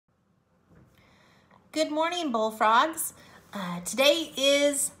Good morning, bullfrogs. Today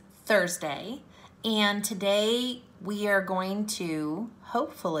is Thursday, and today we are going to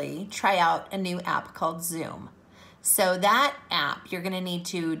hopefully try out a new app called Zoom. So that app you're going to need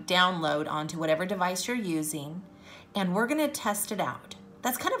to download onto whatever device you're using, and we're going to test it out.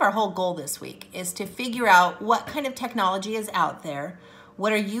 That's kind of our whole goal this week, is to figure out what kind of technology is out there,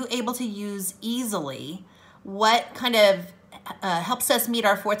 what are you able to use easily, what kind of helps us meet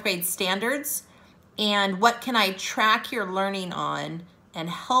our fourth grade standards, and what can I track your learning on and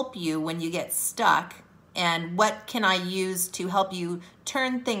help you when you get stuck, and what can I use to help you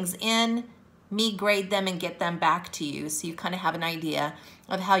turn things in, me grade them and get them back to you so you kind of have an idea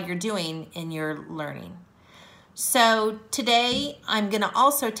of how you're doing in your learning. So today I'm going to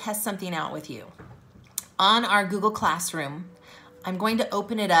also test something out with you. On our Google Classroom, I'm going to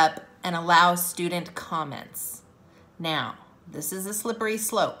open it up and allow student comments. Now, this is a slippery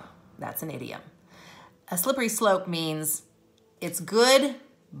slope. That's an idiom. A slippery slope means it's good,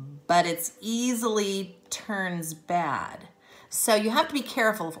 but it's easily turns bad. So you have to be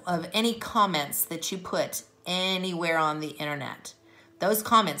careful of any comments that you put anywhere on the internet. Those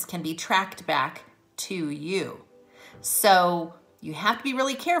comments can be tracked back to you. So you have to be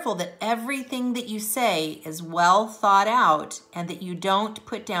really careful that everything that you say is well thought out and that you don't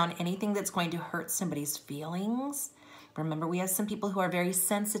put down anything that's going to hurt somebody's feelings. Remember, we have some people who are very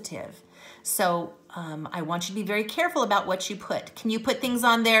sensitive. So I want you to be very careful about what you put. Can you put things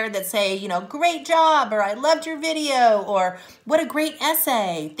on there that say, you know, great job, or I loved your video, or what a great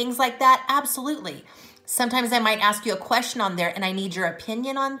essay, things like that? Absolutely. Sometimes I might ask you a question on there and I need your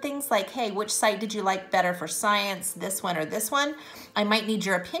opinion on things like, hey, which site did you like better for science, this one or this one? I might need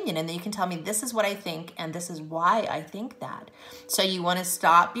your opinion, and then you can tell me this is what I think and this is why I think that. So you want to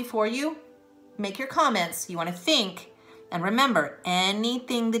stop before you make your comments. You want to think. And remember,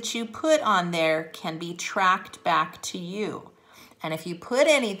 anything that you put on there can be tracked back to you. And if you put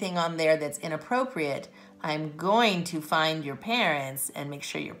anything on there that's inappropriate, I'm going to find your parents and make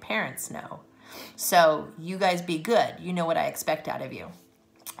sure your parents know. So you guys be good. You know what I expect out of you.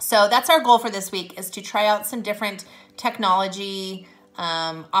 So that's our goal for this week, is to try out some different technology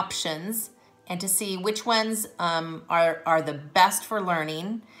options and to see which ones are the best for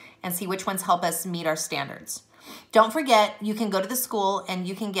learning and see which ones help us meet our standards. Don't forget, you can go to the school and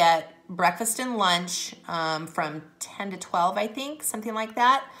you can get breakfast and lunch from 10 to 12, I think, something like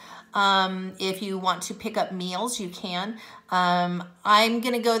that. If you want to pick up meals, you can. I'm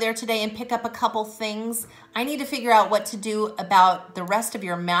going to go there today and pick up a couple things. I need to figure out what to do about the rest of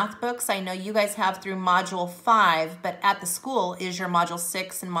your math books. I know you guys have through Module 5, but at the school is your Module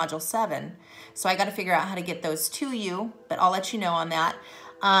 6 and Module 7. So I got to figure out how to get those to you, but I'll let you know on that.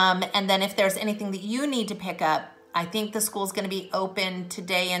 And then if there's anything that you need to pick up, I think the school's going to be open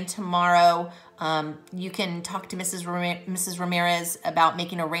today and tomorrow. You can talk to Mrs. Ramirez about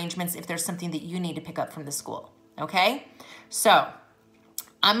making arrangements if there's something that you need to pick up from the school. Okay? So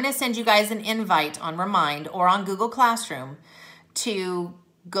I'm going to send you guys an invite on Remind or on Google Classroom to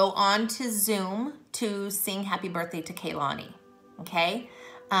go on to Zoom to sing happy birthday to Kaylani. Okay?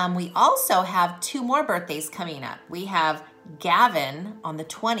 We also have 2 more birthdays coming up. We have Gavin on the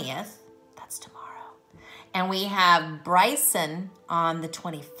 20th. That's tomorrow. And we have Bryson on the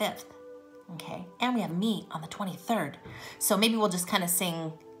 25th. Okay. And we have me on the 23rd. So maybe we'll just kind of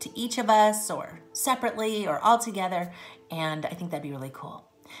sing to each of us or separately or all together. And I think that'd be really cool.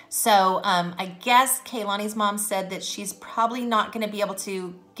 So I guess Kaylani's mom said that she's probably not going to be able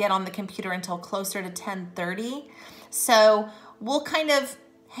to get on the computer until closer to 10:30. So we'll kind of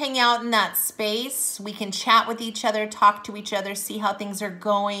hang out in that space. We can chat with each other, talk to each other, see how things are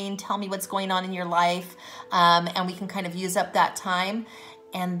going, tell me what's going on in your life, and we can kind of use up that time.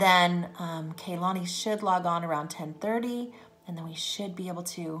 And then Kaylani should log on around 10:30, and then we should be able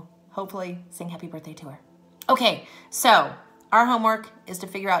to hopefully sing happy birthday to her. Okay, so our homework is to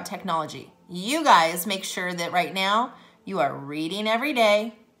figure out technology. You guys make sure that right now you are reading every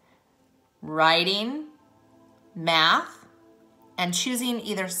day, writing, math, and choosing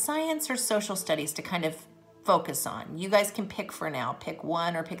either science or social studies to kind of focus on. You guys can pick for now. Pick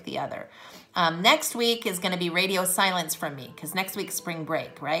one or pick the other. Next week is going to be radio silence from me because next week's spring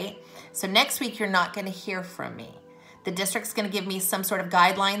break, right? So next week you're not going to hear from me. The district's going to give me some sort of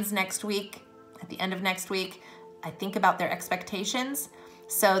guidelines next week, at the end of next week. I think about their expectations.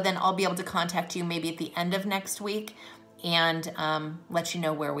 So then I'll be able to contact you maybe at the end of next week and let you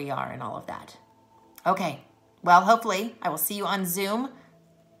know where we are and all of that. Okay. Well, hopefully I will see you on Zoom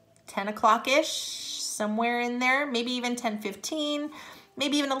 10 o'clock-ish, somewhere in there, maybe even 10:15,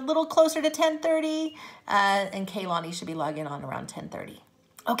 maybe even a little closer to 10:30, and Kaylani should be logging on around 10:30.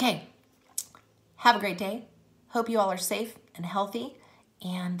 Okay, Have a great day. Hope you all are safe and healthy,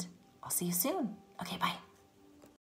 and I'll see you soon. Okay, bye.